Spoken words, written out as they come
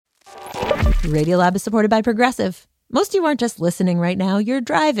Radiolab is supported by Progressive. Most of you aren't just listening right now. You're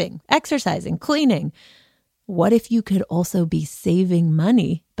driving, exercising, cleaning. What if you could also be saving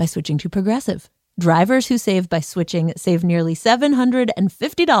money by switching to Progressive? Drivers who save by switching save nearly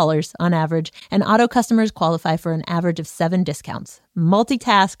 $750 on average, and auto customers qualify for an average of 7 discounts.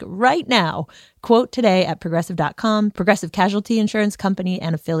 Multitask right now. Quote today at Progressive.com. Progressive Casualty Insurance Company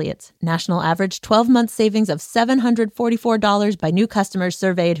and Affiliates. National average 12-month savings of $744 by new customers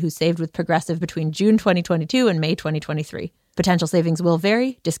surveyed who saved with Progressive between June 2022 and May 2023. Potential savings will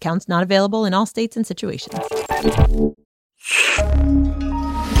vary. Discounts not available in all states and situations.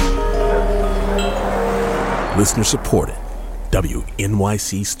 Listener supported.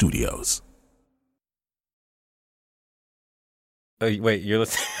 WNYC Studios. Oh, wait, you're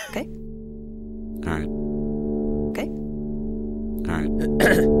listening? Okay. All right. Okay. All right.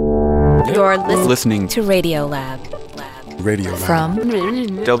 You're Listening to Radiolab. Radio Lab. From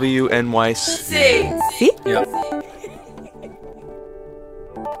WNYC. See? Yep.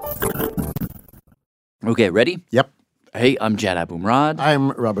 Okay, ready? Yep. Hey, I'm Jad Abumrad.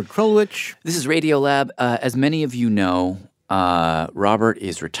 I'm Robert Krulwich. This is Radiolab. As many of you know, Robert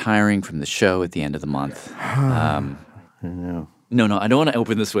is retiring from the show at the end of the month. No. No, I don't want to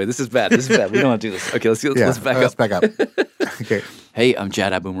open this way. This is bad. We don't want to do this. Okay, let's back up. Let's back up. Okay. Hey, I'm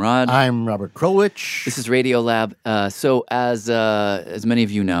Jad Abumrad. I'm Robert Krulwich. This is Radiolab. So as many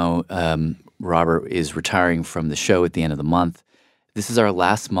of you know, Robert is retiring from the show at the end of the month. This is our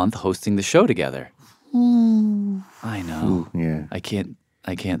last month hosting the show together. I know. Ooh, yeah. I can't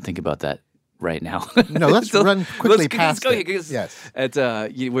think about that right now. No, let's run quickly past let's go, it. Yes. Yes. We're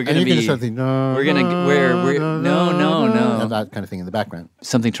going to be something. we're going to no. That kind of thing in the background.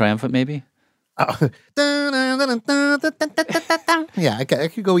 Something triumphant, maybe. Oh. Yeah, I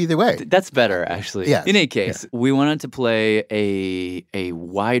could go either way. That's better, actually. Yes. In any case, we wanted to play a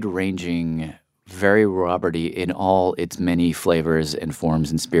wide-ranging, very Robert-y in all its many flavors and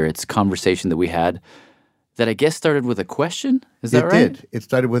forms and spirits conversation that we had that I guess started with a question. Is that right? It did. It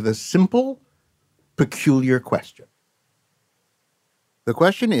started with a simple, peculiar question. The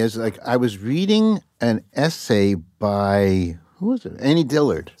question is, I was reading an essay by, who was it? Annie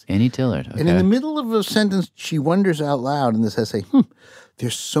Dillard. Annie Dillard, okay. And in the middle of a sentence, she wonders out loud in this essay,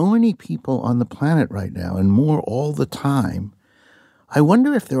 there's so many people on the planet right now and more all the time. I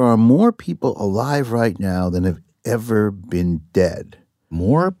wonder if there are more people alive right now than have ever been dead.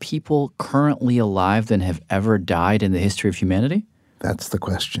 More people currently alive than have ever died in the history of humanity? That's the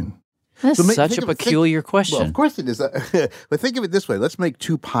question. That's such a peculiar question. Well, of course it is. But think of it this way. Let's make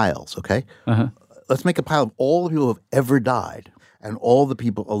 2 piles, okay? Uh-huh. Let's make a pile of all the people who have ever died and all the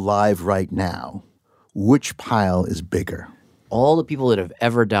people alive right now. Which pile is bigger? All the people that have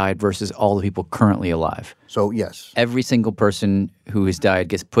ever died versus all the people currently alive. So, yes. Every single person who has died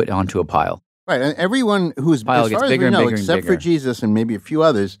gets put onto a pile. Right, and everyone who's, pile as gets far bigger as we and know, bigger and except bigger. for Jesus and maybe a few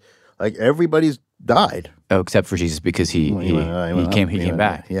others, everybody's died. Oh, except for Jesus because he came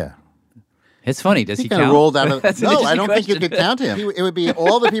back. Yeah. It's funny. Does he kind count? of rolled out of. That's an No, I interesting don't think you question. could count him. It would be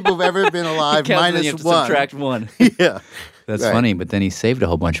all the people who've ever been alive He counts and then minus you have to 1. subtract 1. Yeah. That's Right. funny, but then he saved a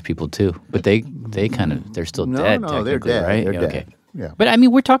whole bunch of people too. But they're still dead. No, they're technically, dead. right? They're Okay. dead. Yeah. But I mean,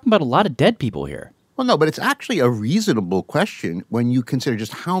 we're talking about a lot of dead people here. Well, no, but it's actually a reasonable question when you consider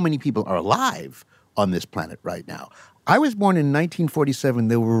just how many people are alive on this planet right now. I was born in 1947.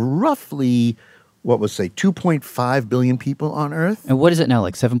 There were roughly, 2.5 billion people on Earth. And what is it now,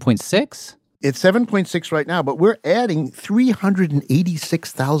 like 7.6? It's 7.6 right now, but we're adding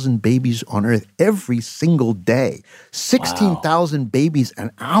 386,000 babies on Earth every single day, 16,000 babies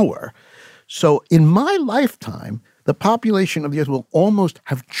an hour. So in my lifetime, the population of the Earth will almost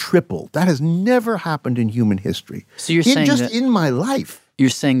have tripled. That has never happened in human history. So you're saying just that- in my life. You're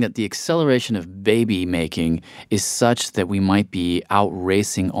saying that the acceleration of baby making is such that we might be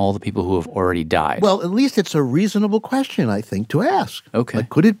outracing all the people who have already died. Well, at least it's a reasonable question, I think, to ask. Okay.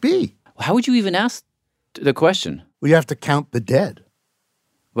 Could it be? How would you even ask the question? Well, you have to count the dead.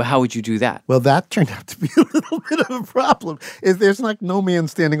 Well, how would you do that? Well, that turned out to be a little bit of a problem. There's no man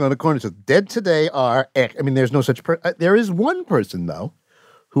standing on a corner. So dead today are X. I mean, there's no such person. There is one person, though,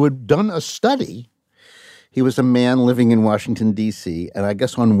 who had done a study. He was a man living in Washington, D.C., and I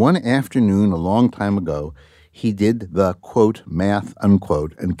guess on one afternoon a long time ago, he did the, quote, math,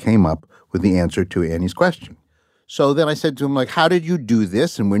 unquote, and came up with the answer to Annie's question. So then I said to him, how did you do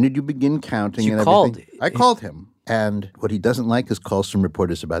this, and when did you begin counting You and called. everything? I called him, and what he doesn't like is calls from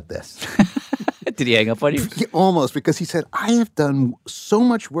reporters about this. Did he hang up on you? Almost, because he said, I have done so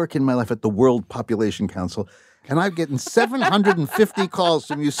much work in my life at the World Population Council, And I'm getting 750 calls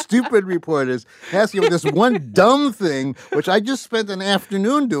from you stupid reporters asking about this one dumb thing, which I just spent an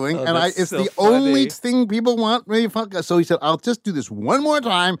afternoon doing, and it's so the funny. only thing people want me to fuck. So he said, I'll just do this one more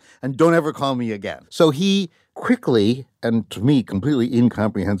time and don't ever call me again. So he quickly, and to me, completely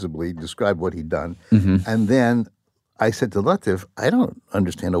incomprehensibly described what he'd done. And then I said to Latif, I don't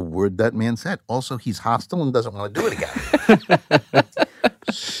understand a word that man said. Also, he's hostile and doesn't want to do it again.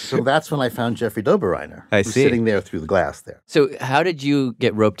 So that's when I found Jeffrey Dobereiner. I who's see. sitting there through the glass there. So how did you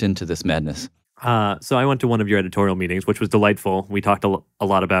get roped into this madness? So I went to one of your editorial meetings, which was delightful. We talked a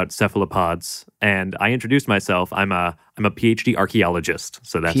lot about cephalopods, and I introduced myself. I'm a PhD archaeologist,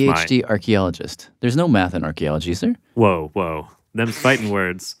 so that's PhD archaeologist. There's no math in archaeology, is there? Whoa. Them's fighting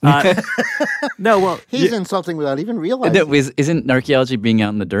words. No, well, He's insulting without even realizing. No, isn't archaeology being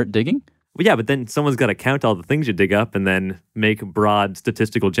out in the dirt digging? well, yeah, but then someone's got to count all the things you dig up and then make broad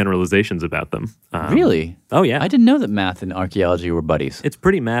statistical generalizations about them. Really? Oh, yeah. I didn't know that math and archaeology were buddies. It's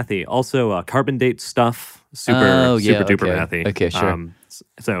pretty mathy. Also, carbon date stuff, super duper mathy. Okay, sure.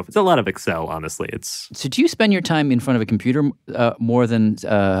 So it's a lot of Excel, honestly. So do you spend your time in front of a computer more than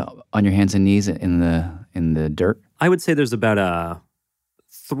on your hands and knees in the dirt? I would say there's about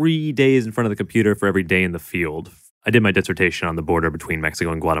 3 days in front of the computer for every day in the field. I did my dissertation on the border between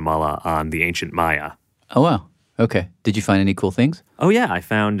Mexico and Guatemala on the ancient Maya. Oh, wow. Okay. Did you find any cool things? Oh, yeah. I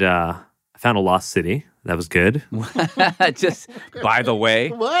found a lost city. That was good. Just, by the way,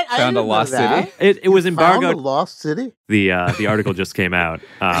 What? I found a didn't know lost that. city? It was Found embargoed. a lost city? The article just came out.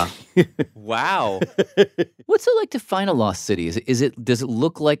 Wow. What's it like to find a lost city? Does it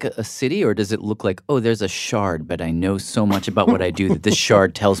look like a city, or does it look like, oh, there's a shard, but I know so much about what I do that this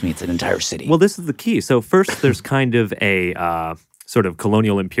shard tells me it's an entire city? Well, this is the key. So first, there's kind of a sort of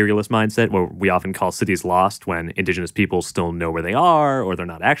colonial imperialist mindset where we often call cities lost when indigenous peoples still know where they are or they're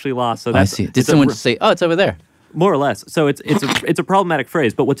not actually lost. So I that's see. Did someone just say, oh, it's over there? more or less. So it's a problematic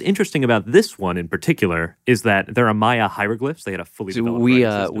phrase. But what's interesting about this one in particular is that there are Maya hieroglyphs. They had a fully So developed we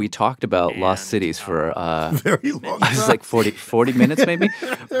writing system. we talked about lost And, cities for Very long it was like 40 minutes maybe.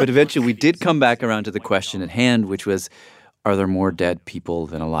 But eventually we did come back around to the question at hand, which was, are there more dead people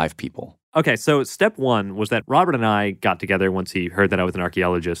than alive people? Okay, so step one was that Robert and I got together once he heard that I was an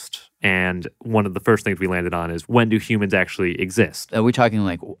archaeologist, and one of the first things we landed on is, when do humans actually exist? Are we talking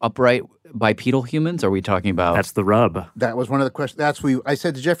like upright bipedal humans? Or are we talking about... That's the rub. That was one of the questions. I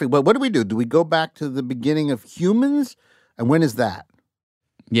said to Jeffrey, well, what do we do? Do we go back to the beginning of humans? And when is that?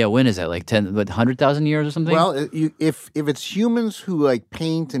 Yeah, when is that? Like 100,000 years or something? Well, if it's humans who like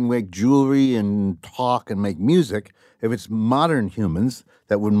paint and make jewelry and talk and make music, if it's modern humans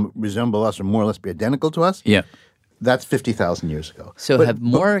that would resemble us or more or less be identical to us, yeah. that's 50,000 years ago. So But- have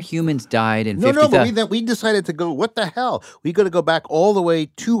more humans died in No, 50,000? but we decided to go, what the hell? We got to go back all the way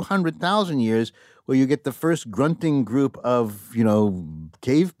 200,000 years where you get the first grunting group of,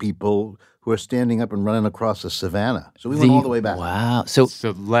 cave people who are standing up and running across a savannah. So we went all the way back. Wow. So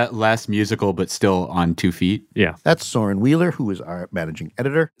So less musical, but still on 2 feet. Yeah. That's Soren Wheeler, who is our managing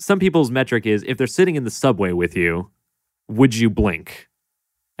editor. Some people's metric is, if they're sitting in the subway with you, would you blink?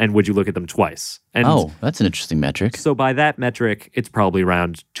 And would you look at them twice? And that's an interesting metric. so by that metric, it's probably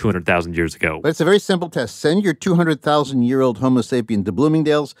around 200,000 years ago. But it's a very simple test. Send your 200,000-year-old Homo sapien to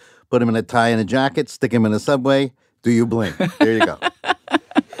Bloomingdale's, put him in a tie and a jacket, stick him in a subway. Do you blink? There you go.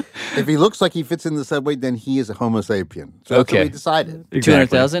 If he looks like he fits in the subway, then he is a Homo sapien. So that's what Okay. we decided. Exactly.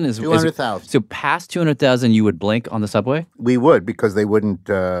 200,000 is 200,000. So past 200,000, you would blink on the subway? We would, because they wouldn't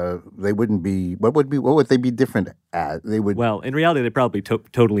be. What would they be different at? They would. Well, in reality, they're probably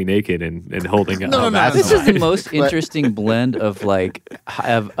totally naked and holding up. No. This is the most But- interesting blend of like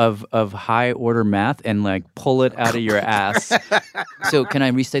of high order math and like pull it out of your ass. So can I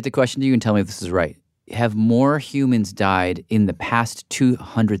restate the question to you and tell me if this is right? Have more humans died in the past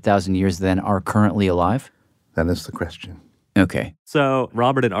 200,000 years than are currently alive? That is the question. Okay. So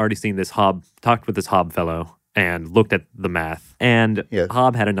Robert had already seen this talked with this Hobb fellow and looked at the math. And Yes.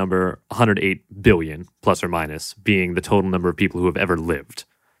 Hobb had a number 108 billion, plus or minus, being the total number of people who have ever lived.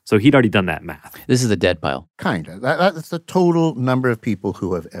 So he'd already done that math. This is the dead pile. Kind of. That's the total number of people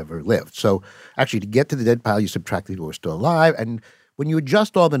who have ever lived. So actually, to get to the dead pile, you subtract the people who are still alive. And when you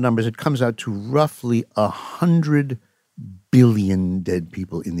adjust all the numbers, it comes out to roughly 100 billion dead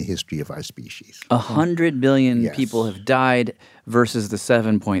people in the history of our species. 100 billion Yes. people have died versus the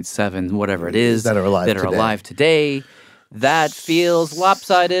 7.7, whatever it is, That are alive today. That feels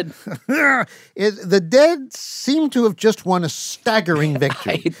lopsided. The dead seem to have just won a staggering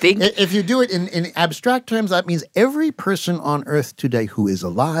victory. I think- If you do it in abstract terms, that means every person on Earth today who is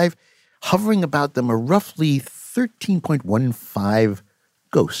alive, hovering about them are roughly 13.15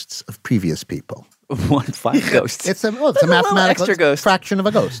 ghosts of previous people. 1/5 ghost. It's a little mathematical extra ghost. fraction of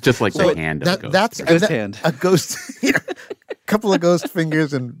a ghost. Just like the hand of a ghost. That's Ghost hand. A ghost, a couple of ghost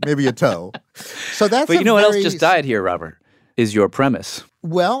fingers and maybe a toe. So that's. But you know what else just died here, Robert? Is your premise.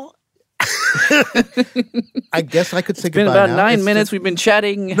 Well, I guess I could say It's been goodbye about now. 9 It's minutes. just- We've been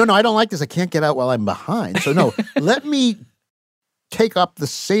chatting. No, I don't like this. I can't get out while I'm behind. So no, let me take up the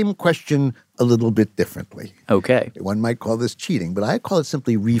same question a little bit differently. Okay. One might call this cheating, but I call it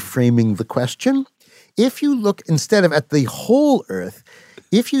simply reframing the question. If you look instead of at the whole Earth,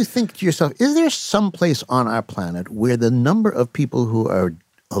 if you think to yourself, is there some place on our planet where the number of people who are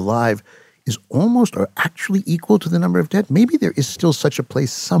alive is almost or actually equal to the number of dead? Maybe there is still such a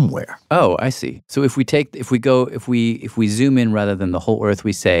place somewhere. Oh, I see. So if we zoom in rather than the whole Earth,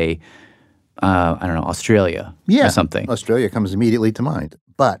 we say, I don't know, Australia or something. Australia comes immediately to mind.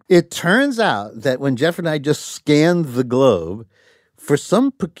 But it turns out that when Jeff and I just scanned the globe, for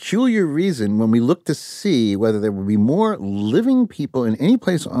some peculiar reason, when we looked to see whether there would be more living people in any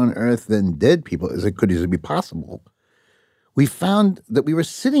place on Earth than dead people, as it could easily be possible, we found that we were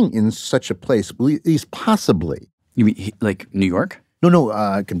sitting in such a place, at least possibly. You mean like New York? No,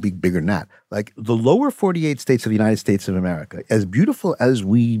 it can be bigger than that. Like the lower 48 states of the United States of America, as beautiful as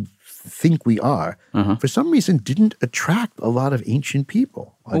we think we are, for some reason didn't attract a lot of ancient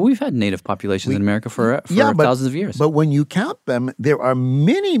people. Well, we've had native populations in America for thousands of years. But when you count them, there are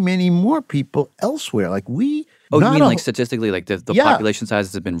many, many more people elsewhere. Like we. Oh, you not mean a- like statistically, like the Yeah. population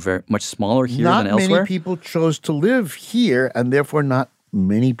sizes have been very much smaller here Not than elsewhere? many people chose to live here, and therefore not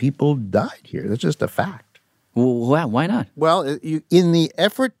many people died here. That's just a fact. Well, why not? Well, in the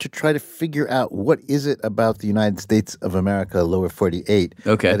effort to try to figure out what is it about the United States of America, lower 48,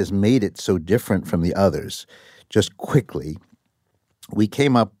 Okay. that has made it so different from the others, just quickly, we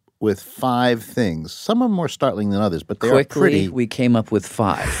came up with 5 things. Some are more startling than others, but they are Quickly, pretty. we came up with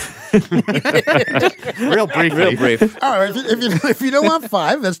 5. Real briefly. Real brief. All right, if you don't want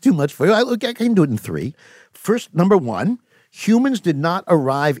 5, that's too much for you. I can do it in 3. First, number 1, humans did not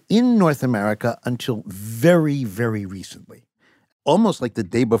arrive in North America until very, very recently, almost like the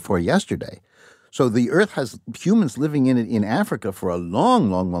day before yesterday. So the Earth has humans living in it in Africa for a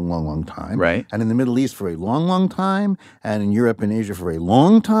long time. Right. And in the Middle East for a long time. And in Europe and Asia for a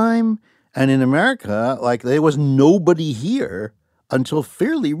long time. And in America, like there was nobody here until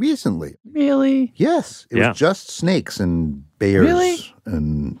fairly recently. Really? Yes. It Yeah. was just snakes and bears Really?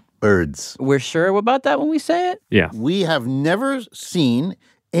 and birds. We're sure about that when we say it? Yeah. We have never seen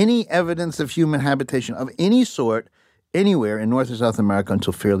any evidence of human habitation of any sort anywhere in North or South America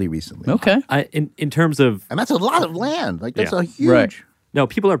until fairly recently. Okay. In terms of And that's a lot of land. Like that's Yeah. a huge. Right. no,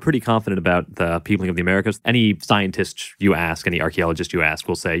 people are pretty confident about the peopling of the Americas. Any scientist you ask, any archaeologist you ask,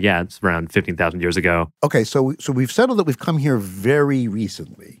 will say, yeah, it's around 15,000 years ago. Okay, so we've settled that we've come here very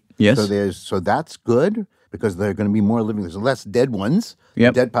recently. Yes. So that's good because there are going to be more living. There's less dead ones.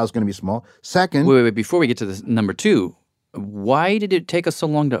 Yep. The dead pile's going to be small. Second, Wait, before we get to this number 2, why did it take us so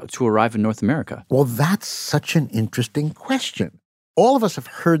long to arrive in North America? well, that's such an interesting question. All of us have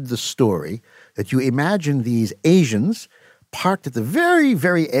heard the story that you imagine these Asians parked at the very,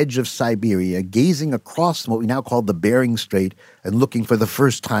 very edge of Siberia, gazing across what we now call the Bering Strait and looking for the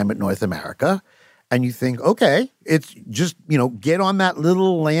first time at North America. And you think, okay, it's just, get on that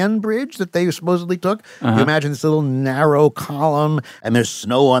little land bridge that they supposedly took. You imagine this little narrow column, and there's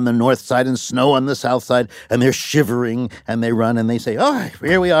snow on the north side and snow on the south side, and they're shivering, and they run, and they say, oh,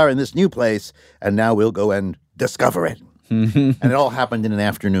 here we are in this new place, and now we'll go and discover it. And it all happened in an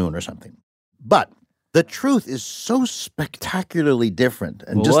afternoon or something. But the truth is so spectacularly different.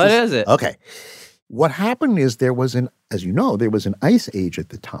 And just What this- is it? Okay. What happened is there was an ice age at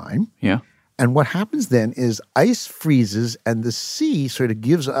the time. Yeah. And what happens then is ice freezes and the sea sort of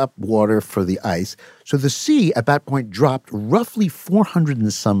gives up water for the ice. So the sea at that point dropped roughly 400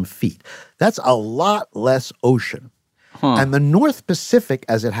 and some feet. That's a lot less ocean. And the North Pacific,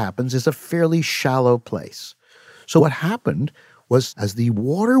 as it happens, is a fairly shallow place. So what happened was as the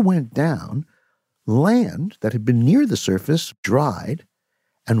water went down, land that had been near the surface dried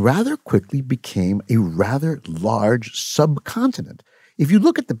and rather quickly became a rather large subcontinent. If you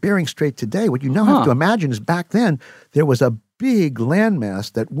look at the Bering Strait today, what you now have to imagine is back then there was a big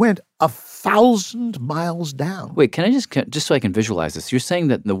landmass that went 1,000 miles down. Wait, can I just so I can visualize this? You're saying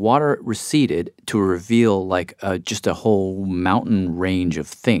that the water receded to reveal like just a whole mountain range of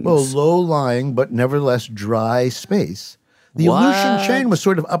things. Well, low-lying but nevertheless dry space. The Aleutian chain was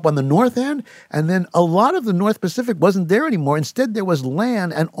sort of up on the north end, and then a lot of the North Pacific wasn't there anymore. Instead, there was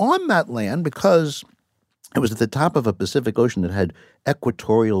land, and on that land, because it was at the top of a Pacific Ocean that had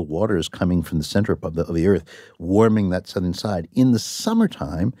equatorial waters coming from the center of the Earth, warming that southern side. In the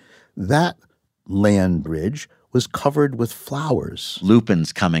summertime, that land bridge was covered with flowers.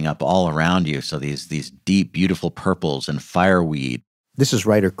 Lupins coming up all around you. So these deep, beautiful purples and fireweed. This is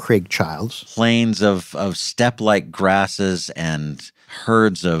writer Craig Childs. Plains of steppe-like grasses and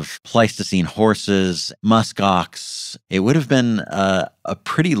herds of Pleistocene horses, muskox. It would have been a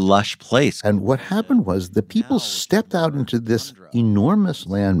pretty lush place. And what happened was the people stepped out into this enormous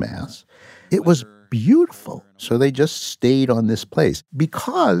landmass. It was beautiful. So they just stayed on this place.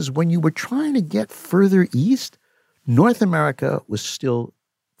 Because when you were trying to get further east, North America was still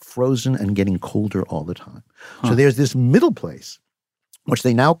frozen and getting colder all the time. So there's this middle place, which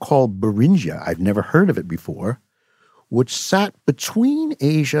they now call Beringia. I've never heard of it before, which sat between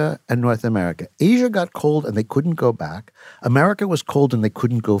Asia and North America. Asia got cold and they couldn't go back. America was cold and they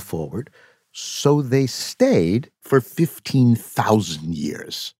couldn't go forward. So they stayed for 15,000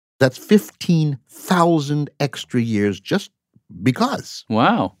 years. That's 15,000 extra years just because.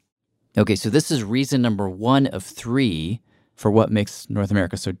 Wow. Okay, so this is reason number 1 of 3 for what makes North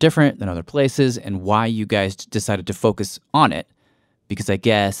America so different than other places and why you guys decided to focus on it. Because I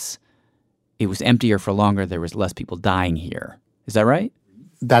guess it was emptier for longer. There was less people dying here. Is that right?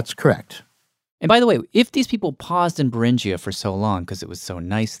 That's correct. And by the way, if these people paused in Beringia for so long because it was so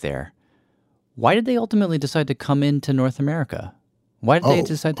nice there, why did they ultimately decide to come into North America? Why did they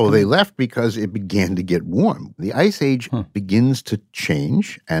decide to come they in? left because it began to get warm. The Ice Age begins to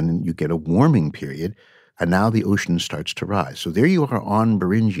change, and you get a warming period, and now the ocean starts to rise. So there you are on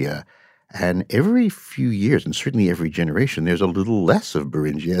Beringia, and every few years, and certainly every generation, there's a little less of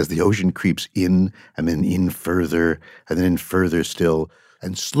Beringia as the ocean creeps in, and then in further, and then in further still.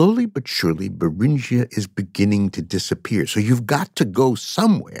 And slowly but surely, Beringia is beginning to disappear. So you've got to go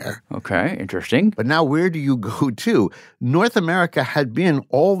somewhere. Okay, interesting. But now where do you go to? North America had been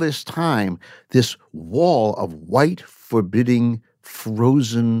all this time this wall of white, forbidding,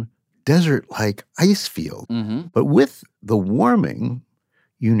 frozen, desert-like ice field. Mm-hmm. But with the warming,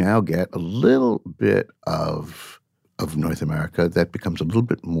 you now get a little bit of North America that becomes a little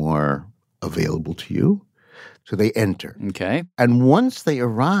bit more available to you. So they enter. Okay. And once they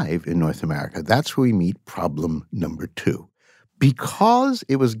arrive in North America, that's where we meet problem number 2. Because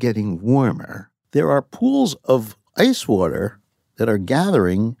it was getting warmer, there are pools of ice water that are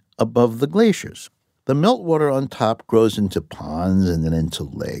gathering above the glaciers. The meltwater on top grows into ponds and then into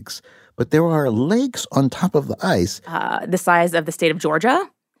lakes. But there are lakes on top of the ice. The size of the state of Georgia.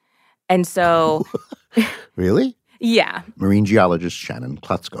 And so... Really? Yeah. Marine geologist Shannon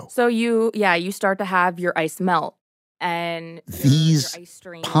Klutzko. So you start to have your ice melt. And these your ice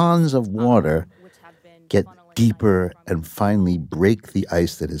streams, ponds of water which have been get funneling deeper ice from and finally break the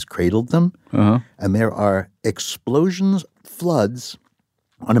ice that has cradled them. And there are explosions, floods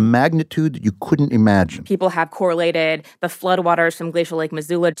on a magnitude that you couldn't imagine. People have correlated the floodwaters from Glacial Lake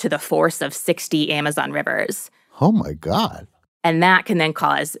Missoula to the force of 60 Amazon rivers. Oh, my God. And that can then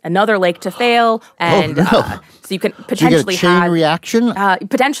cause another lake to fail. And no. so you can Do you potentially get a chain have... reaction?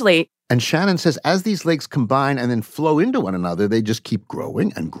 Potentially. And Shannon says as these lakes combine and then flow into one another, they just keep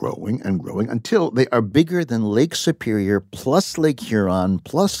growing and growing and growing until they are bigger than Lake Superior plus Lake Huron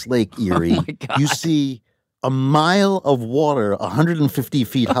plus Lake Erie. Oh my God. You see a mile of water 150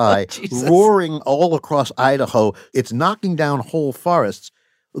 feet high Jesus. roaring all across Idaho. It's knocking down whole forests.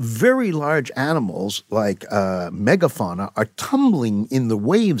 Very large animals like megafauna are tumbling in the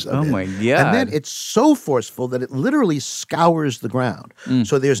waves of it. Oh, my God. And then it's so forceful that it literally scours the ground.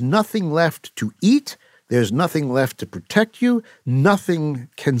 So there's nothing left to eat. There's nothing left to protect you. Nothing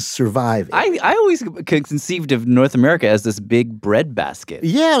can survive it. I always conceived of North America as this big bread basket.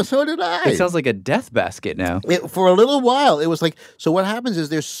 Yeah, so did I. It sounds like a death basket now. For a little while, it was like, so what happens is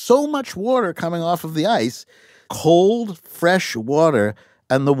there's so much water coming off of the ice, cold, fresh water,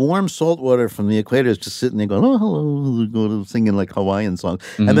 and the warm salt water from the equator is just sitting there going, oh, hello, singing like Hawaiian songs.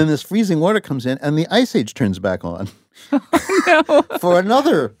 Mm-hmm. And then this freezing water comes in and the ice age turns back on. For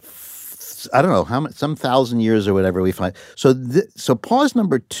another, I don't know, how much, some 1,000 years or whatever we find. So pause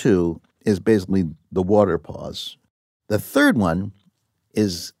number 2 is basically the water pause. The third one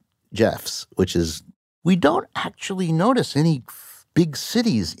is Jeff's, which is we don't actually notice any big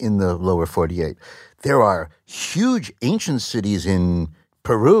cities in the lower 48. There are huge ancient cities in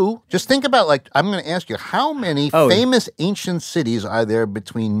Peru. Just think about, like, I'm going to ask you, how many famous ancient cities are there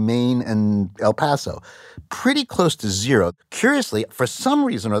between Maine and El Paso? Pretty close to 0. Curiously, for some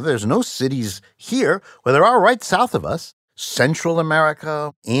reason or other, there's no cities here, where there are right south of us. Central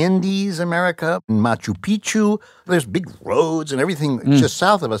America, Andes America, Machu Picchu. There's big roads and everything just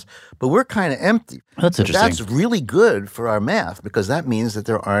south of us, but we're kind of empty. That's interesting. That's really good for our math because that means that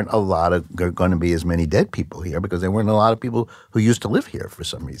there aren't going to be as many dead people here because there weren't a lot of people who used to live here for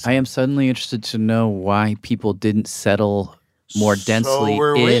some reason. I am suddenly interested to know why people didn't settle more densely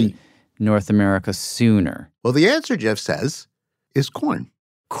in North America sooner. Well, the answer, Jeff says, is corn.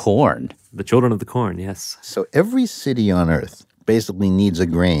 Corn. The children of the corn, yes. So every city on Earth basically needs a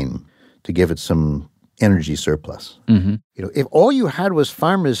grain to give it some energy surplus. Mm-hmm. If all you had was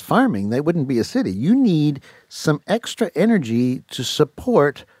farmers farming, that wouldn't be a city. You need some extra energy to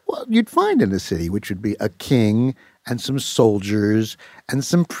support what you'd find in a city, which would be a king and some soldiers and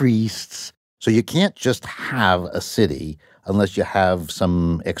some priests. So you can't just have a city unless you have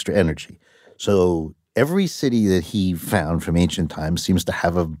some extra energy. So every city that he found from ancient times seems to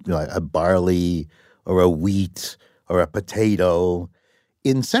have a barley or a wheat or a potato.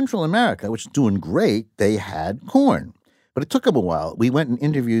 In Central America, which is doing great, they had corn. But it took them a while. We went and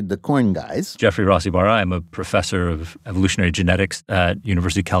interviewed the corn guys. Jeffrey Rossi Barra. I'm a professor of evolutionary genetics at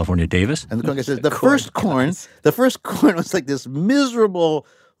University of California, Davis. And the corn guy says the first corn was like this miserable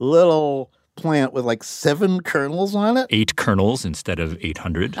little plant with like 7 kernels on it. 8 kernels instead of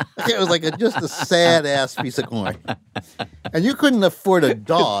 800. It was like just a sad-ass piece of corn. And you couldn't afford a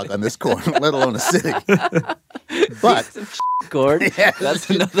dog on this corn, let alone a city. But corn? Yeah, That's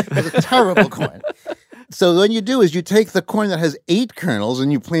another. it's a terrible corn. So what you do is you take the corn that has 8 kernels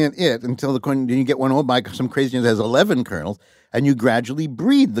and you plant it until the corn, then you get one old by some crazy that has 11 kernels, and you gradually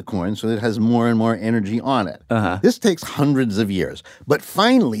breed the corn so that it has more and more energy on it. Uh-huh. This takes hundreds of years. But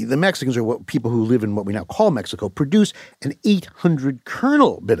finally, the Mexicans, or people who live in what we now call Mexico, produce an 800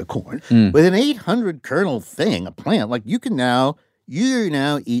 kernel bit of corn. With an 800 kernel thing, a plant, like you're now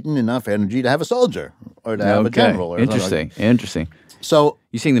eating enough energy to have a soldier or to have a general. Or Interesting. So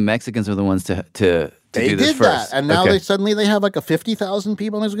you're saying the Mexicans are the ones to they do this did first. that, and now they have like a 50,000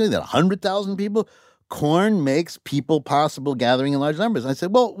 people, and there's 100,000 people. Corn makes people possible gathering in large numbers. And I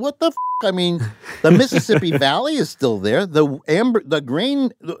said, well, what the f***? I mean, the Mississippi Valley is still there. The amber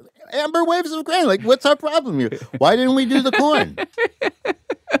waves of grain. Like, what's our problem here? Why didn't we do the corn?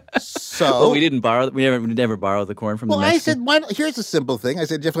 So we never borrow the corn from the Mexicans. I said, here's a simple thing. I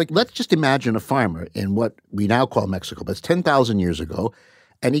said, Jeff, let's just imagine a farmer in what we now call Mexico, but it's 10,000 years ago.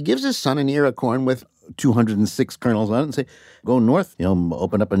 And he gives his son an ear of corn with 206 kernels on it and say, go north,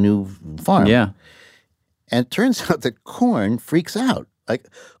 open up a new farm. Yeah. And it turns out that corn freaks out. Like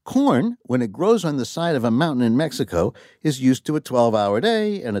corn, when it grows on the side of a mountain in Mexico, is used to a 12-hour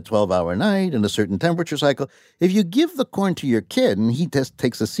day and a 12-hour night and a certain temperature cycle. If you give the corn to your kid and he just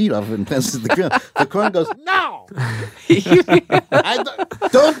takes a seed off it and plants it in the ground, the corn goes, no!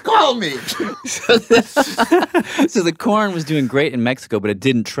 Don't call me! So the corn was doing great in Mexico, but it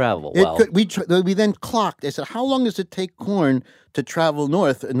didn't travel well. We then clocked. They said, how long does it take corn to travel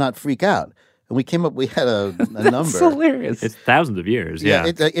north and not freak out? And we had a number. That's hilarious. It's thousands of years, yeah.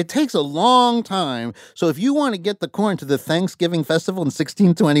 It takes a long time. So if you want to get the corn to the Thanksgiving festival in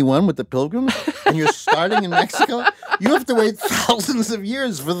 1621 with the Pilgrims, and you're starting in Mexico, you have to wait thousands of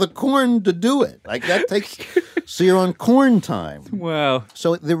years for the corn to do it. Like that takes, so you're on corn time. Wow.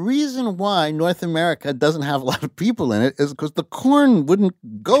 So the reason why North America doesn't have a lot of people in it is because the corn wouldn't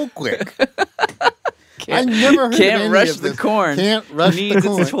go quick. I never heard can't of any rush of the this. corn. Can't rush Needs the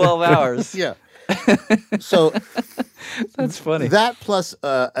corn. Its 12 hours. Yeah. So that's funny. That plus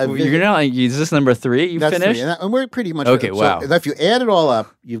you're now is this number 3? You that's finished? 3, and we're pretty much okay. So Wow. if you add it all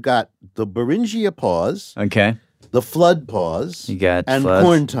up, you've got the Beringia pause. Okay. The flood pause. You got and floods.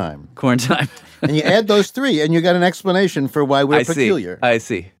 corn time. Corn time. And you add those 3, and you got an explanation for why we're peculiar. I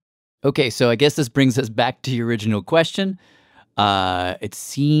see. Okay, so I guess this brings us back to your original question. It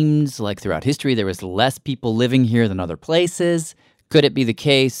seems like throughout history there was less people living here than other places. Could it be the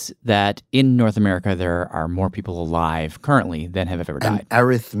case that in North America there are more people alive currently than have ever died? An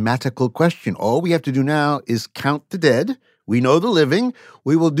arithmetical question. All we have to do now is count the dead. We know the living.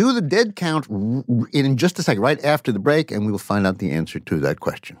 We will do the dead count in just a second, right after the break, and we will find out the answer to that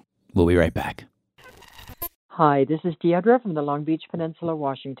question. We'll be right back. Hi, this is Deidre from the Long Beach Peninsula,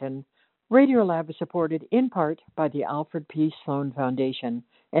 Washington. Radiolab is supported in part by the Alfred P. Sloan Foundation,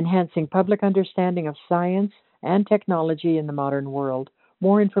 enhancing public understanding of science and technology in the modern world.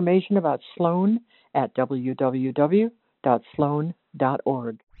 More information about Sloan at www.sloan.org.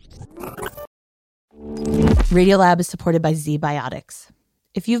 Radiolab is supported by ZBiotics.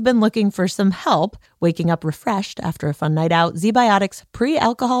 If you've been looking for some help waking up refreshed after a fun night out, ZBiotics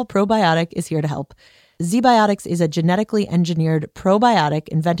Pre-Alcohol Probiotic is here to help. ZBiotics is a genetically engineered probiotic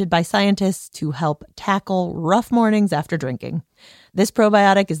invented by scientists to help tackle rough mornings after drinking. This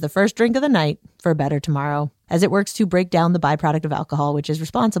probiotic is the first drink of the night for a better tomorrow, as it works to break down the byproduct of alcohol, which is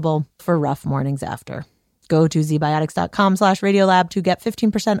responsible for rough mornings after. Go to zbiotics.com/Radiolab to get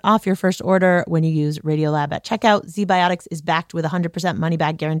 15% off your first order when you use Radiolab at checkout. ZBiotics is backed with a 100%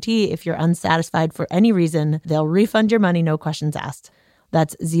 money-back guarantee. If you're unsatisfied for any reason, they'll refund your money, no questions asked.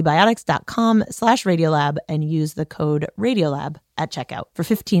 That's zbiotics.com/Radiolab and use the code Radiolab at checkout for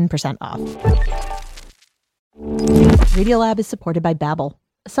 15% off. Radiolab is supported by Babbel.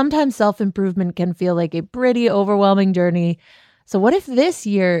 Sometimes self-improvement can feel like a pretty overwhelming journey. So what if this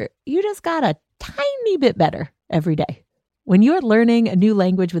year you just got a tiny bit better every day? When you're learning a new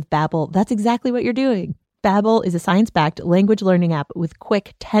language with Babbel, that's exactly what you're doing. Babbel is a science-backed language learning app with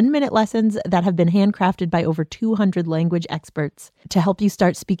quick 10-minute lessons that have been handcrafted by over 200 language experts to help you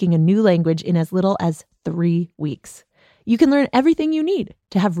start speaking a new language in as little as 3 weeks. You can learn everything you need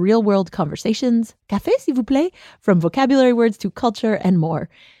to have real-world conversations, café s'il vous plaît, from vocabulary words to culture and more.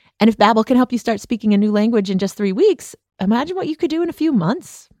 And if Babbel can help you start speaking a new language in just 3 weeks, imagine what you could do in a few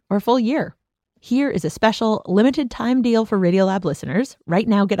months or a full year. Here is a special limited time deal for Radiolab listeners. Right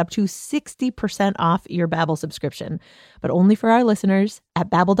now, get up to 60% off your Babbel subscription, but only for our listeners at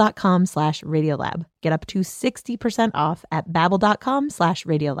babbel.com/Radiolab. Get up to 60% off at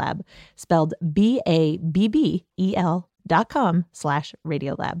babbel.com/Radiolab, spelled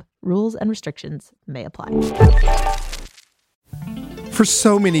BABBEL.com/Radiolab. Rules and restrictions may apply. For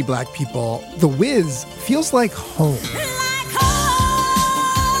so many Black people, The Wiz feels like home.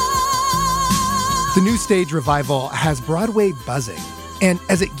 The new stage revival has Broadway buzzing, and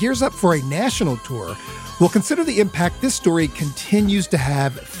as it gears up for a national tour, we'll consider the impact this story continues to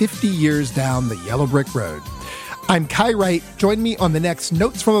have 50 years down the yellow brick road. I'm Kai Wright. Join me on the next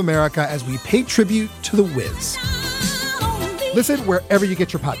Notes from America as we pay tribute to The Wiz. Listen wherever you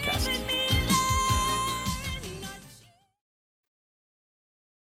get your podcasts.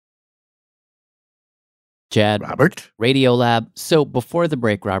 Jad. Robert. Radiolab. So before the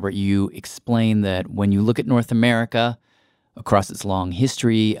break, Robert, you explained that when you look at North America across its long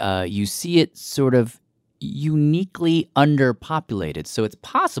history, you see it sort of uniquely underpopulated. So it's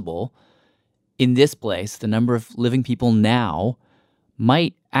possible in this place, the number of living people now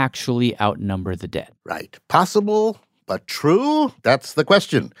might actually outnumber the dead. Right. Possible, but true? That's the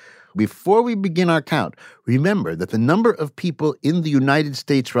question. Before we begin our count, remember that the number of people in the United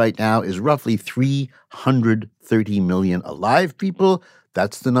States right now is roughly 330 million alive people.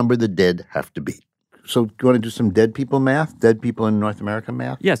 That's the number the dead have to beat. So do you want to do some dead people math? Dead people in North America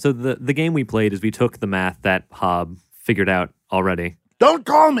math? Yeah, so the game we played is we took the math that Hob figured out already. Don't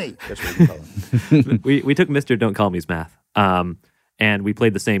call me! That's what we call him. we took Mr. Don't Call Me's math. And we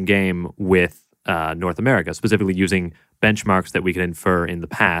played the same game with North America, specifically using benchmarks that we could infer in the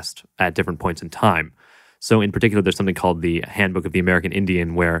past at different points in time. So in particular, there's something called the Handbook of the American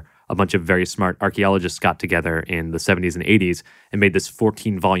Indian, where a bunch of very smart archaeologists got together in the 70s and 80s and made this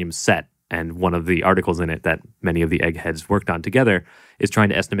 14-volume set. And one of the articles in it that many of the eggheads worked on together is trying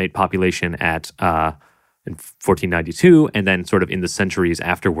to estimate population at in 1492 and then sort of in the centuries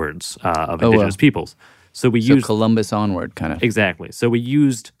afterwards of indigenous peoples. So we used Columbus onward, kind of. Exactly. So we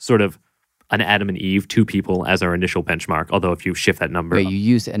used sort of an Adam and Eve, 2 people, as our initial benchmark, although if you shift that number... Wait, you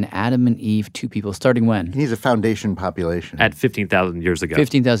used an Adam and Eve, 2 people, starting when? He needs a foundation population. At 15,000 years ago.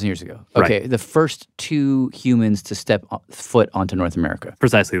 15,000 years ago. Okay, right. The first 2 humans to step foot onto North America.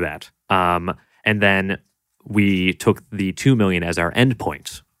 Precisely that. And then we took the 2 million as our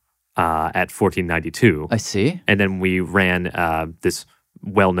endpoint at 1492. I see. And then we ran this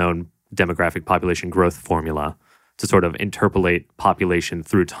well-known demographic population growth formula to sort of interpolate population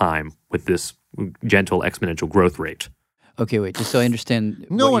through time with this gentle exponential growth rate. Okay, wait, just so I understand.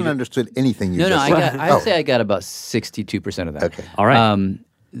 No one understood anything you just said. I'd say I got about 62% of that. Okay. All right.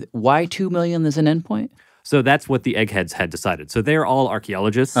 Why 2 million as an endpoint? So that's what the eggheads had decided. So they're all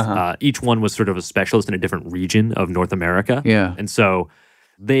archaeologists. Each one was sort of a specialist in a different region of North America. Yeah. And so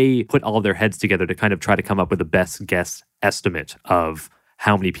they put all of their heads together to kind of try to come up with the best guess estimate of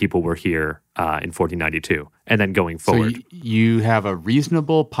how many people were here in 1492, and then going forward. So you have a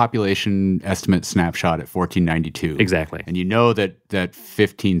reasonable population estimate snapshot at 1492. Exactly. And you know that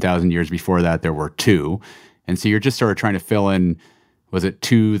 15,000 years before that, there were 2. And so you're just sort of trying to fill in, was it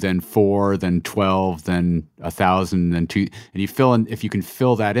 2, then 4, then 12, then 1,000, then 2. And you fill in, if you can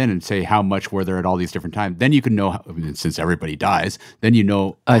fill that in and say how much were there at all these different times, then you can know, since everybody dies, then you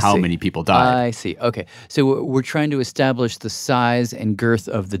know how many people died. I see. Okay. So we're trying to establish the size and girth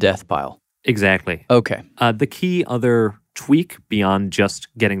of the death pile. Exactly. Okay. The key other tweak beyond just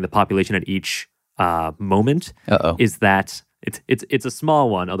getting the population at each moment is that it's a small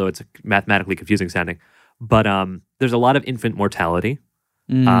one, although it's mathematically confusing sounding. But there's a lot of infant mortality,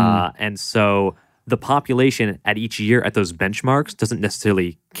 and so the population at each year at those benchmarks doesn't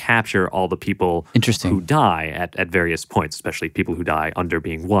necessarily capture all the people who die at various points, especially people who die under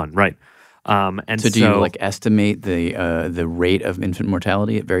being 1, right? And so do you like estimate the rate of infant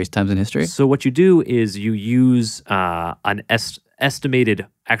mortality at various times in history? So what you do is you use an estimated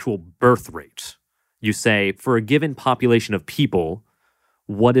actual birth rate. You say, for a given population of people,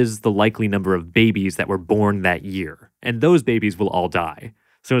 what is the likely number of babies that were born that year? And those babies will all die.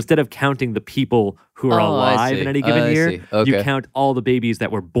 So instead of counting the people who are alive in any given year, you count all the babies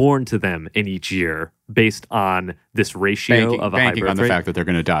that were born to them in each year based on this ratio of a high birth rate. Banking on the fact that they're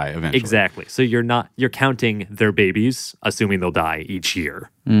going to die eventually. Exactly. So you're counting their babies, assuming they'll die each year.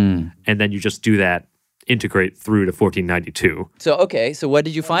 And then you just do that, integrate through to 1492. So what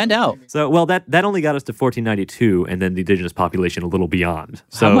did you find out? So, well, that only got us to 1492 and then the indigenous population a little beyond.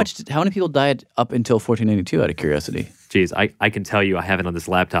 So How many people died up until 1492, out of curiosity? Geez, I can tell you I have it on this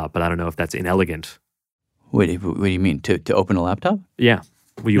laptop, but I don't know if that's inelegant. What do you mean? To open a laptop? Yeah.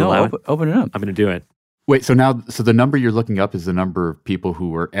 Will you allow it? Open it up. I'm going to do it. Wait, so the number you're looking up is the number of people who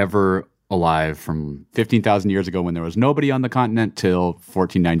were ever alive from 15,000 years ago when there was nobody on the continent till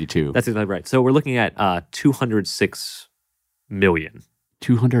 1492. That's exactly right. So we're looking at 206 million.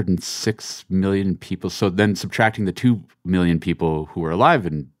 206 million people. So then subtracting the 2 million people who were alive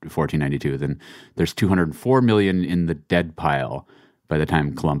in 1492, then there's 204 million in the dead pile by the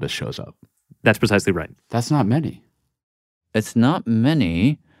time Columbus shows up. That's precisely right. That's not many. It's not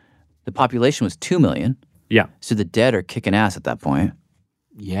many. The population was 2 million. Yeah. So the dead are kicking ass at that point.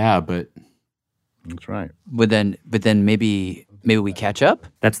 Yeah, but that's right. But then maybe we catch up.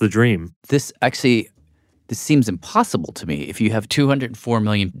 That's the dream. This seems impossible to me. If you have 204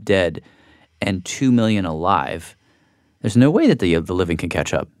 million dead and 2 million alive, there's no way that the living can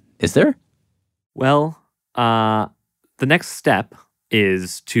catch up. Is there? Well, the next step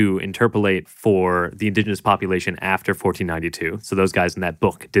is to interpolate for the indigenous population after 1492. So those guys in that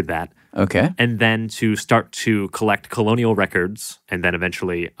book did that. Okay. And then to start to collect colonial records and then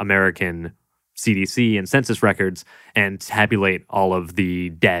eventually American CDC and census records and tabulate all of the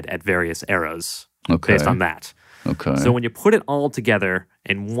dead at various eras based on that. Okay. So when you put it all together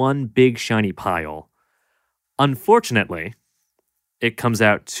in one big shiny pile, unfortunately, it comes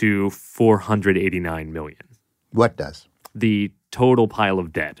out to 489 million. What does? The total pile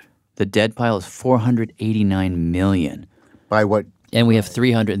of dead. The dead pile is 489 million. By what? And we have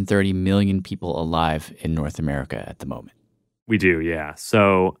 330 million people alive in North America at the moment. We do, yeah.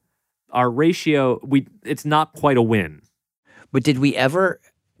 So our ratio, it's not quite a win. But did we ever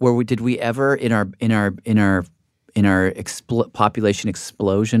in our population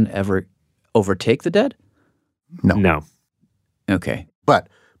explosion ever overtake the dead? No. Okay. But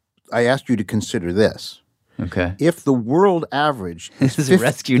I asked you to consider this. Okay. If the world average this is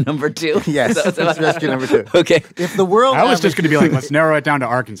rescue number 2. Yes, this is rescue number 2. Okay. If the world I was just going to be like, let's narrow it down to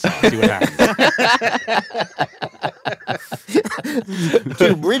Arkansas. See what happens.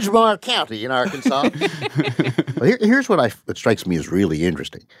 To Bridgemar County in Arkansas. Well, here's what strikes me as really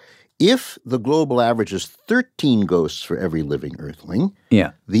interesting. If the global average is 13 ghosts for every living Earthling,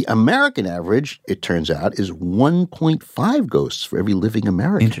 the American average, it turns out, is 1.5 ghosts for every living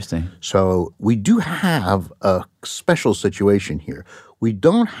American. Interesting. So we do have a special situation here. We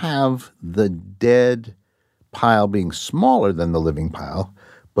don't have the dead pile being smaller than the living pile,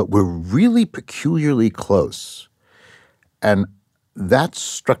 but we're really peculiarly close. And that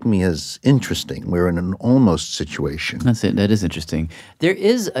struck me as interesting. We're in an almost situation. That's it. That is interesting. There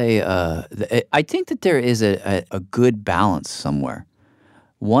is I think that there is a good balance somewhere.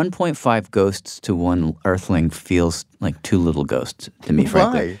 1.5 ghosts to one Earthling feels like too little ghosts to me,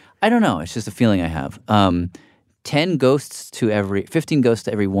 frankly. Why? I don't know. It's just a feeling I have. 15 ghosts to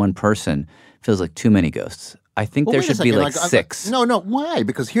every one person feels like too many ghosts. I think there should be like 6. No, why?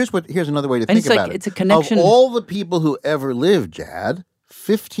 Because here's another way to think about it. It's a connection. Of all the people who ever lived, Jad,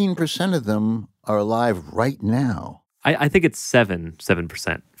 15% of them are alive right now. I think it's 7%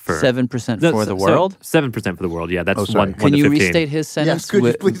 for 7% for the world? 7% for the world, yeah. That's one. Can you restate his sentence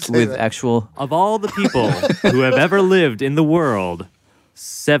with actual... Of all the people who have ever lived in the world,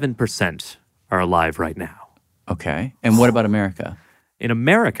 7% are alive right now. Okay. And what about America? In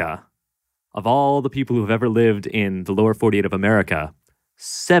America, of all the people who have ever lived in the lower 48 of America,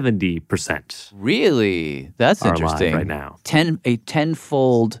 70% really? That's are interesting. alive right now. A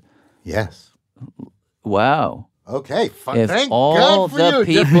tenfold. Yes. Wow. Okay. If Thank all God for the you,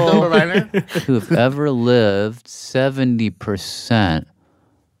 people who have ever lived, 70%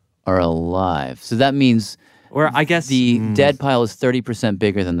 are alive. So that means or I guess the dead pile is 30%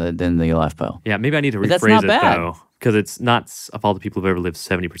 bigger than the alive pile. Yeah, maybe I need to But that's rephrase not it bad. though, because it's not of all the people who've ever lived,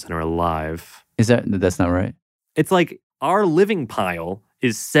 70% are alive. That's not right? It's like our living pile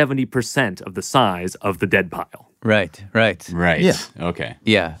is 70% of the size of the dead pile. Right. Right. Yeah. Okay.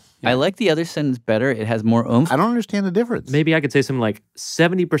 Yeah. I like the other sentence better. It has more oomph. I don't understand the difference. Maybe I could say something like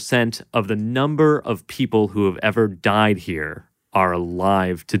 70% of the number of people who have ever died here are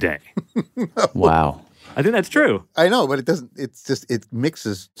alive today. Wow. I think that's true. I know, but it doesn't. It's just it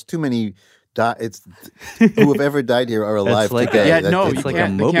mixes. It's too many. It's who have ever died here are alive It's like today. Yeah, That- no, it's It's like you a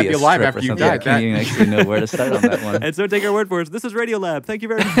can't- they Mobius can't be alive strip after or you something. die. I can't even actually know where to start on that one. And so take our word for it. This is Radiolab. Thank you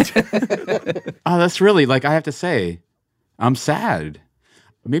very much. Oh, that's really like I have to say, I'm sad.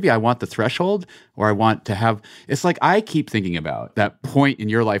 Maybe I want the threshold, or I want to have. It's like I keep thinking about that point in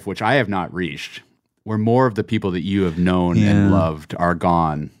your life, which I have not reached, where more of the people that you have known and loved are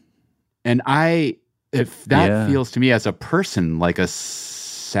gone, and if that feels to me as a person like a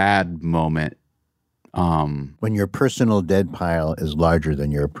sad moment. when your personal dead pile is larger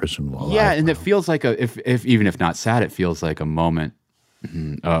than your personal alive Yeah, and pile. it feels like if even if not sad, it feels like a moment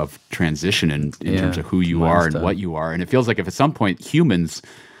of transition in terms of who you are and what you are. And it feels like if at some point humans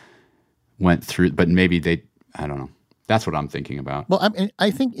went through, but maybe I don't know. That's what I'm thinking about. Well,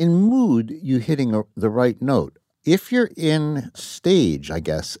 I think in mood, you're hitting the right note. If you're in stage, I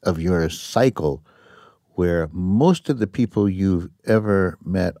guess, of your cycle where most of the people you've ever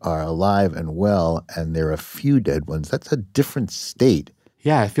met are alive and well, and there are a few dead ones, that's a different state.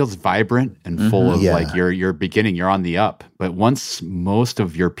 Yeah, it feels vibrant and full of like you're beginning, you're on the up. But once most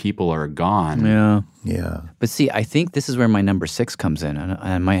of your people are gone. Yeah. But see, I think this is where my number 6 comes in, and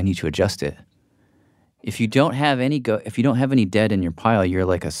I might need to adjust it. If you don't have any dead in your pile, you're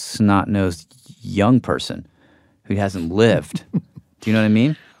like a snot-nosed young person who hasn't lived. Do you know what I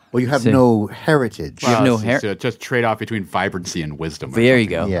mean? Well, you have no heritage. You have no So just trade off between vibrancy and wisdom. There you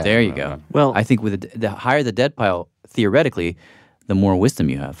go. Yeah. There you go. Well, I think with the higher the dead pile, theoretically, the more wisdom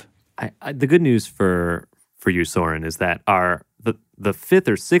you have. The good news for you, Soren, is that the fifth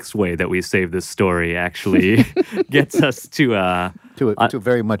or sixth way that we save this story actually gets us to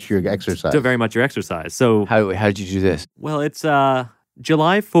very much your exercise. To very much your exercise. So how did you do this? Well, it's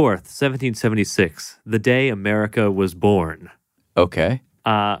July 4th, 1776, the day America was born. Okay.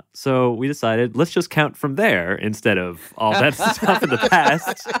 So we decided, let's just count from there instead of all that stuff in the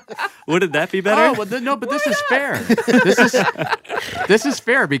past. Wouldn't that be better? Oh, well, no, but this is fair. This is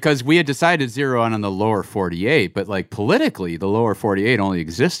fair because we had decided to zero in on the lower 48, but like politically, the lower 48 only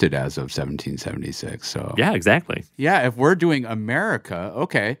existed as of 1776. So yeah, exactly. Yeah, if we're doing America,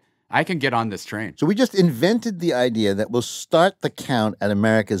 okay, I can get on this train. So we just invented the idea that we'll start the count at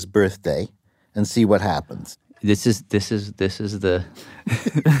America's birthday and see what happens. This is the this is the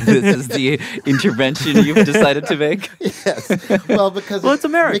intervention you've decided to make. Yes. Well, because it's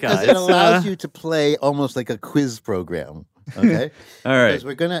America. Because it allows you to play almost like a quiz program. Okay. All right. Because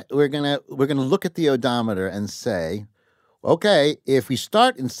we're gonna look at the odometer and say, okay, if we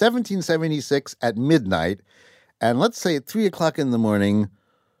start in 1776 at midnight, and let's say at 3:00 in the morning,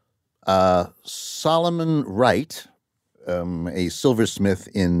 Solomon Wright, a silversmith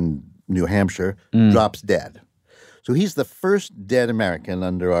in New Hampshire, drops dead. So he's the first dead American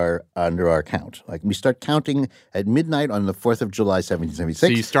under our count. Like we start counting at midnight on the 4th of July, 1776. So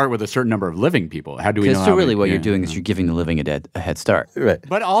you start with a certain number of living people. How do we know? So really what you're doing is you're giving the living a head start. Right.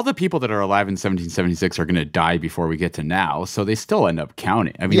 But all the people that are alive in 1776 are going to die before we get to now, so they still end up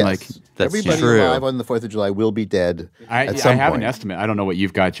counting. I mean, Yes. like That's everybody true. alive on the 4th of July will be dead I at some have point. an estimate. I don't know what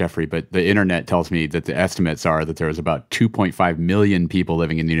you've got, Jeffrey, but the internet tells me that the estimates are that there was about 2.5 million people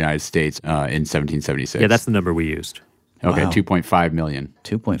living in the United States in 1776. Yeah, that's the number we used. Okay, Wow. 2.5 million.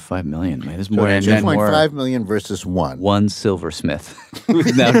 2.5 million. Man, there's So more than 2.5 million versus one. one silversmith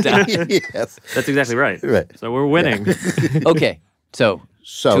who's now down. Yes. That's exactly right. Right. So we're winning. Okay, so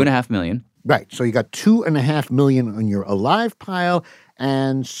So 2.5 million. Right. So you got 2.5 million on your alive pile,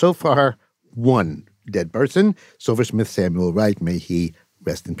 and so far, one dead person, silversmith Samuel Wright, may he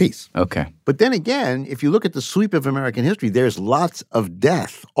rest in peace. Okay. But then again, if you look at the sweep of American history, there's lots of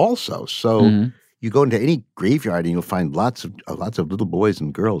death also. So you go into any graveyard and you'll find lots of little boys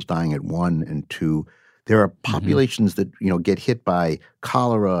and girls dying at 1 and 2. There are populations that get hit by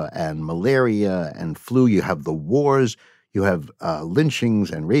cholera and malaria and flu. You have the wars. You have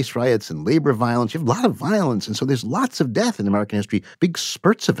lynchings and race riots and labor violence. You have a lot of violence. And so there's lots of death in American history, big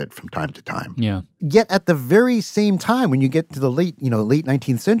spurts of it from time to time. Yeah. Yet at the very same time, when you get to the late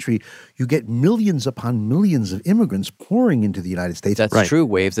 19th century, you get millions upon millions of immigrants pouring into the United States. That's true.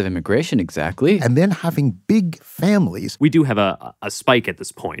 Waves of immigration, exactly. And then having big families. We do have a spike at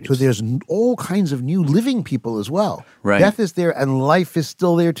this point. So there's all kinds of new living people as well. Right. Death is there and life is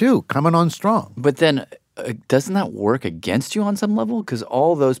still there too, coming on strong. But then doesn't that work against you on some level? Because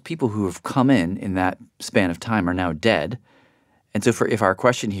all those people who have come in that span of time are now dead. And so if our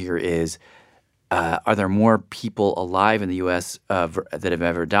question here is, are there more people alive in the U.S. That have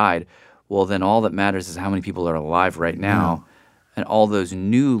ever died? Well, then all that matters is how many people are alive right now. And all those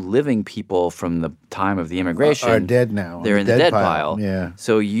new living people from the time of the immigration are dead now. They're in the dead pile. Yeah.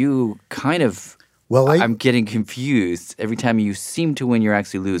 So you kind of... Well, I'm getting confused. Every time you seem to win, you're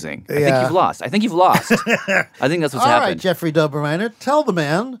actually losing. I think you've lost. I think that's what's happened. All right, Jeffrey Doberreiner, tell the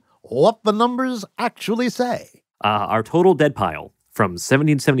man what the numbers actually say. Our total dead pile from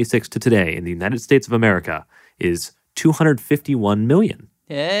 1776 to today in the United States of America is 251 million.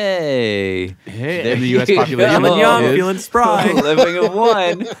 Hey. In the U.S. population. Feeling young, feeling spry. Living of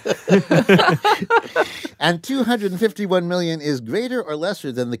one. And 251 million is greater or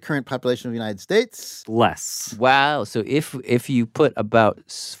lesser than the current population of the United States? Less. Wow. So if you put about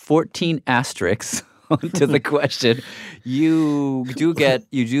 14 asterisks onto the question, you do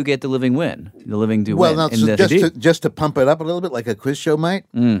get the living win. The living do win. Well, now, just to pump it up a little bit, like a quiz show might.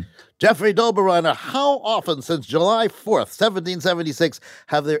 Jeffrey Doberreiner, how often since July 4th, 1776,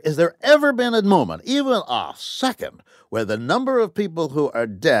 is there ever been a moment, even a second, where the number of people who are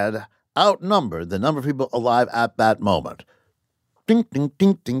dead outnumber the number of people alive at that moment? Ding, ding,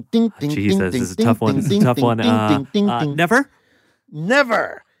 ding, ding, ding, ding, Jesus, ding, this is a ding, tough one. ding, This is a ding, tough ding, one. ding, ding, ding. Never?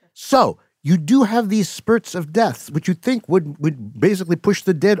 Never. So you do have these spurts of deaths, which you think would basically push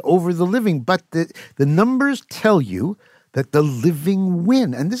the dead over the living, but the numbers tell you that the living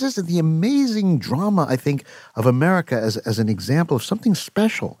win. And this is the amazing drama, I think, of America as an example of something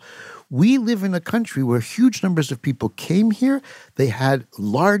special. We live in a country where huge numbers of people came here. They had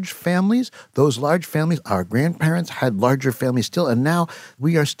large families. Those large families, our grandparents had larger families still. And now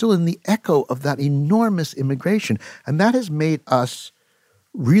we are still in the echo of that enormous immigration. And that has made us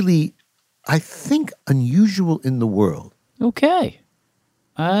really, I think, unusual in the world. Okay.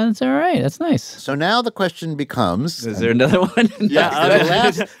 That's all right. That's nice. So now the question becomes... Is there another one?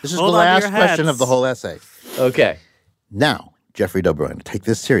 This is the last question of the whole essay. Okay. Now, Jeffrey Doberreiner, take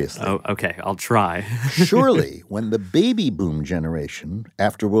this seriously. Oh, okay. I'll try. Surely, when the baby boom generation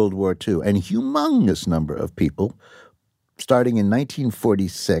after World War II, and humongous number of people, starting in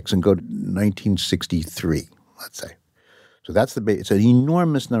 1946 and go to 1963, let's say. So that's it's an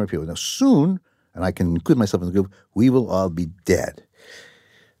enormous number of people. Now soon, and I can include myself in the group, we will all be dead.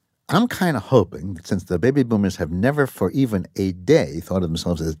 I'm kind of hoping that since the baby boomers have never for even a day thought of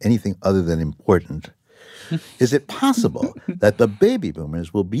themselves as anything other than important, is it possible that the baby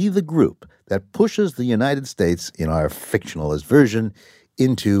boomers will be the group that pushes the United States, in our fictionalist version,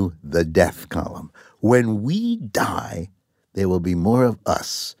 into the death column? When we die, there will be more of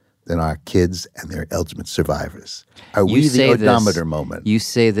us than our kids and their ultimate survivors. Are we the odometer moment? You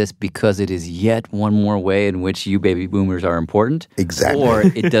say this because it is yet one more way in which you baby boomers are important? Exactly. Or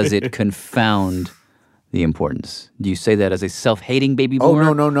does it confound the importance? Do you say that as a self-hating baby boomer?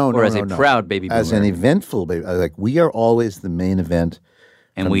 Oh, no. Or as a proud baby boomer? As an eventful baby. Like, we are always the main event.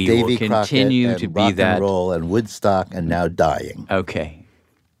 And we Davy will continue Crockett to and be rock that. and roll and Woodstock and now dying. Okay.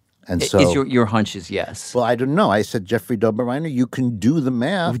 And so, is your hunch is yes? Well, I don't know. I said, Jeffrey Doberreiner, you can do the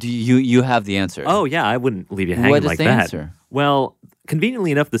math. You have the answer. Oh, yeah. I wouldn't leave you hanging What is like the that. answer? Well,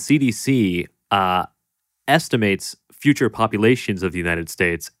 conveniently enough, the CDC estimates future populations of the United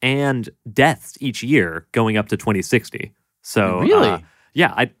States and deaths each year going up to 2060. So, really?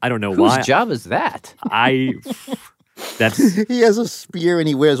 Yeah, I don't know why. Whose job is that? That's He has a spear and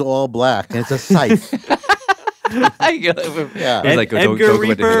he wears all black, and it's a scythe. Yeah. Edgar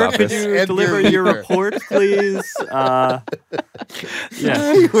Reaper, could you deliver your report, please? Yeah.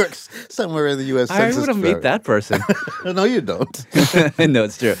 He works somewhere in the U.S. I Census want to Bureau. meet that person. No, you don't. No,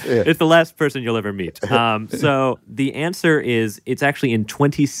 it's true. Yeah. It's the last person you'll ever meet. So the answer is it's actually in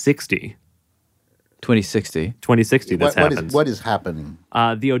 2060. 2060. 2060 this happens. What is happening?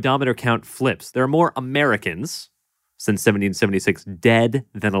 The odometer count flips. There are more Americans since 1776 dead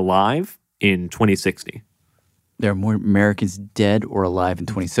than alive in 2060. There are more Americans dead or alive in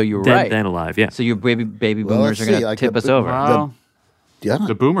 20. So you're Dead right. than alive, yeah. So your baby Well, boomers let's are going see, to like tip the- us over. Well, Yeah.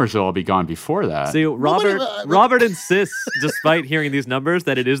 the boomers will all be gone before that. See, Robert insists, despite hearing these numbers,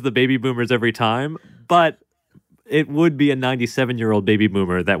 that it is the baby boomers every time. But it would be a 97-year-old baby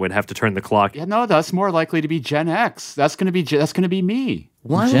boomer that would have to turn the clock. Yeah, no, that's more likely to be Gen X. That's gonna be me.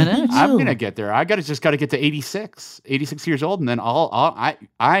 Why Gen would X? you? I'm gonna get there. I just gotta get to 86 years old, and then I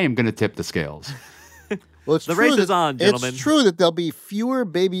am gonna tip the scales. Well, it's The true race that- is on, gentlemen. It's true that there'll be fewer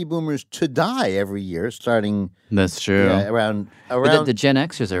baby boomers to die every year, starting That's true. around. But the Gen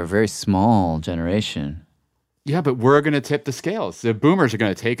Xers are a very small generation. Yeah, but we're gonna tip the scales. The boomers are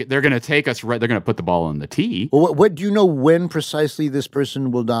gonna take it. They're gonna take us right. They're gonna put the ball on the tee. Well, what do you know when precisely this person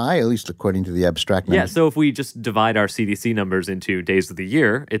will die? At least according to the abstract Yeah, numbers. so if we just divide our CDC numbers into days of the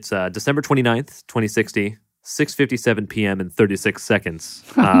year, it's December 29th, 2060, 6:57 p.m. and 36 seconds.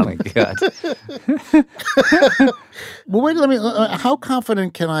 Oh my God. Well, wait. Let me. How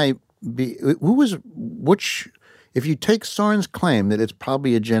confident can I be? Who was which? If you take Soren's claim that it's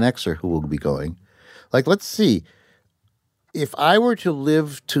probably a Gen Xer who will be going, like, let's see. If I were to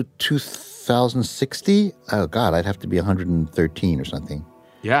live to 2060, oh God, I'd have to be 113 or something.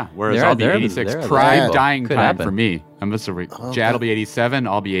 Yeah, whereas They're- I'll be they're- 86. they're Prime liable. dying Could time happen. for me. Jad will be 87.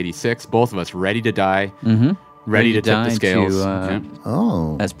 I'll be 86. Both of us ready to die. Mm-hmm. Ready to tip the die scales. to, Okay.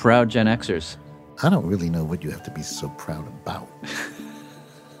 Oh, as proud Gen Xers. I don't really know what you have to be so proud about.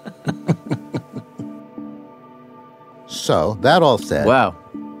 So that all said, Wow.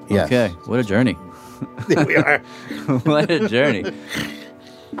 Yes. Okay. What a journey. there we are. What a journey.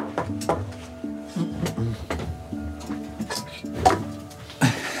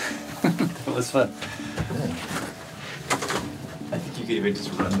 That was fun. I think you could even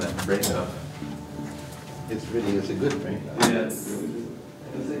just run that brain off. It's really a good thing. Yeah, it's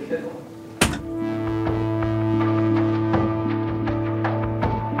really good.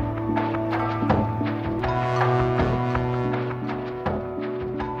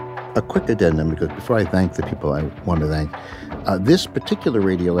 A quick addendum, because before I thank the people I want to thank, this particular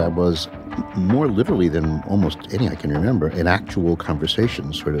Radio Lab was more literally than almost any I can remember, an actual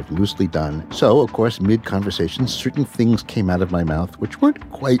conversation, sort of loosely done. So, of course, mid-conversation, certain things came out of my mouth which weren't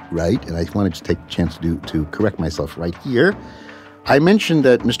quite right, and I wanted to take a chance to correct myself right here. I mentioned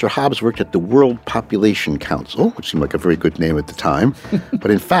that Mr. Hobbs worked at the World Population Council, which seemed like a very good name at the time,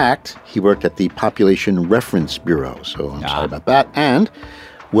 but in fact, he worked at the Population Reference Bureau, so I'm sorry about that. And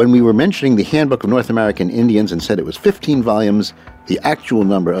when we were mentioning the Handbook of North American Indians and said it was 15 volumes, the actual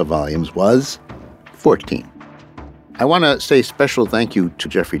number of volumes was 14. I want to say special thank you to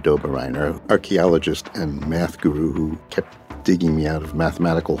Jeffrey Doberrein, our archaeologist and math guru who kept digging me out of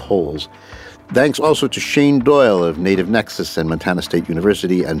mathematical holes. Thanks also to Shane Doyle of Native Nexus and Montana State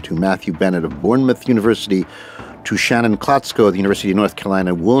University, and to Matthew Bennett of Bournemouth University, to Shannon Klotzko of the University of North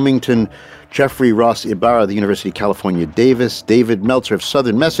Carolina, Wilmington, Jeffrey Ross Ibarra of the University of California, Davis, David Meltzer of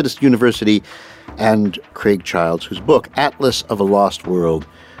Southern Methodist University, and Craig Childs, whose book, Atlas of a Lost World,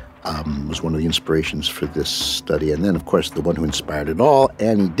 was one of the inspirations for this study. And then, of course, the one who inspired it all,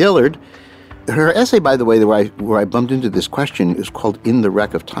 Annie Dillard. Her essay, by the way, where I bumped into this question, is called In the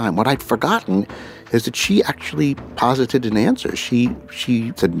Wreck of Time. What I'd forgotten is that she actually posited an answer. She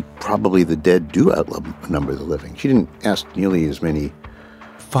said probably the dead do outnumber the living. She didn't ask nearly as many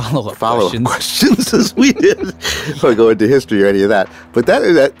Follow-up questions as we did, or go into history or any of that. But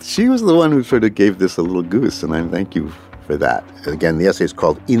that she was the one who sort of gave this a little goose, and I thank you for that. And again, the essay is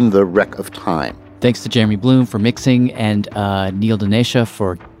called In the Wreck of Time. Thanks to Jeremy Bloom for mixing and Neil Dinesha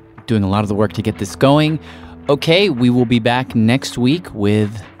for doing a lot of the work to get this going. Okay, we will be back next week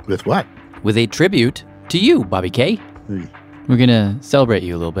with... With what? With a tribute to you, Bobby K. We're going to celebrate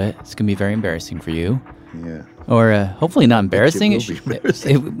you a little bit. It's going to be very embarrassing for you. Yeah. Or hopefully not embarrassing. It will be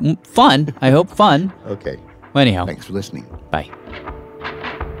embarrassing. Fun. I hope fun. Okay. Well, anyhow. Thanks for listening. Bye.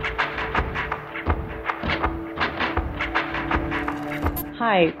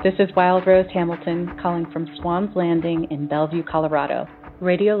 Hi, this is Wild Rose Hamilton calling from Swan's Landing in Bellevue, Colorado.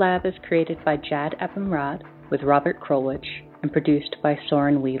 Radiolab is created by Jad Eppenrod with Robert Krulwich and produced by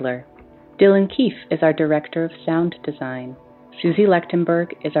Soren Wheeler. Dylan Keefe is our Director of Sound Design. Susie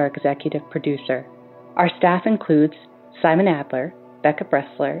Lechtenberg is our Executive Producer. Our staff includes Simon Adler, Becca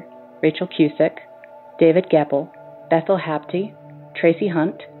Bressler, Rachel Cusick, David Gebel, Bethel Hapti, Tracy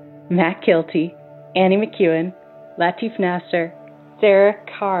Hunt, Matt Kilty, Annie McEwen, Latif Nasser, Sarah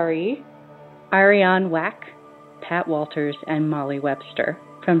Kari, Ariane Wack, Pat Walters, and Molly Webster.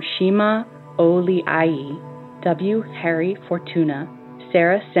 From Shima Oliai, W. Harry Fortuna,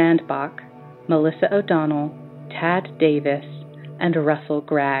 Sarah Sandbach, Melissa O'Donnell, Tad Davis, and Russell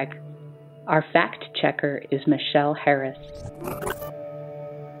Gregg. Our fact checker is Michelle Harris.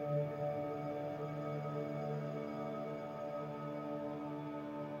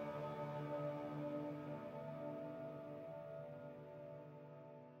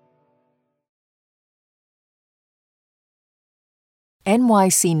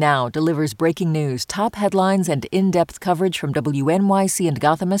 NYC Now delivers breaking news, top headlines, and in-depth coverage from WNYC and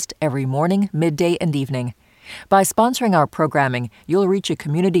Gothamist every morning, midday, and evening. By sponsoring our programming, you'll reach a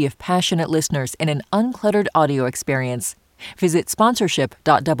community of passionate listeners in an uncluttered audio experience. Visit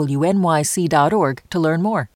sponsorship.wnyc.org to learn more.